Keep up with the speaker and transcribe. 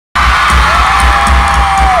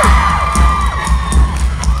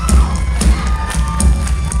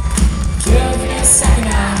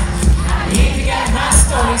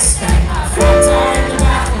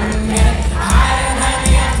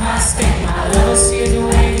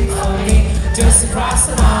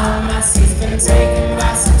glass. He's been taken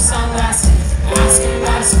by some sunglasses, asking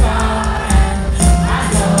about his car, and I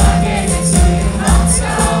know I gave it to you months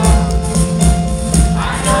ago.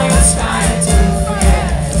 I know you're trying to forget,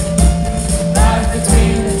 but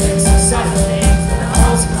between the things and subtle things that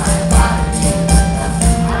holds my body,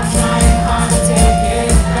 I'm trying hard to take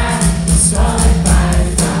it back, swollen by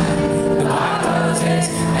the time the bar closes,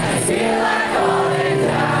 and I feel like holding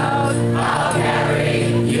out. I'll carry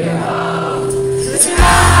you home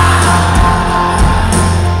tonight.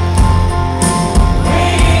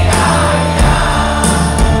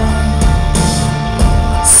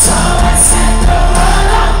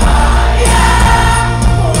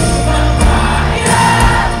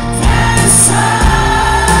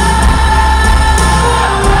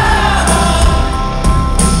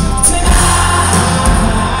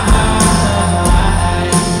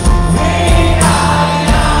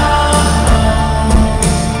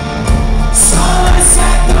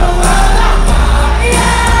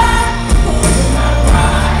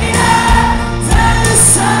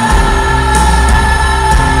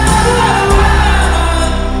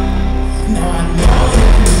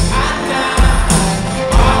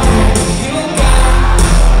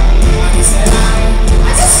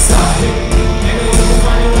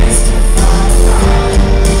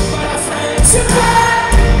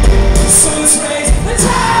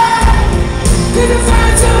 You can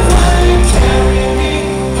find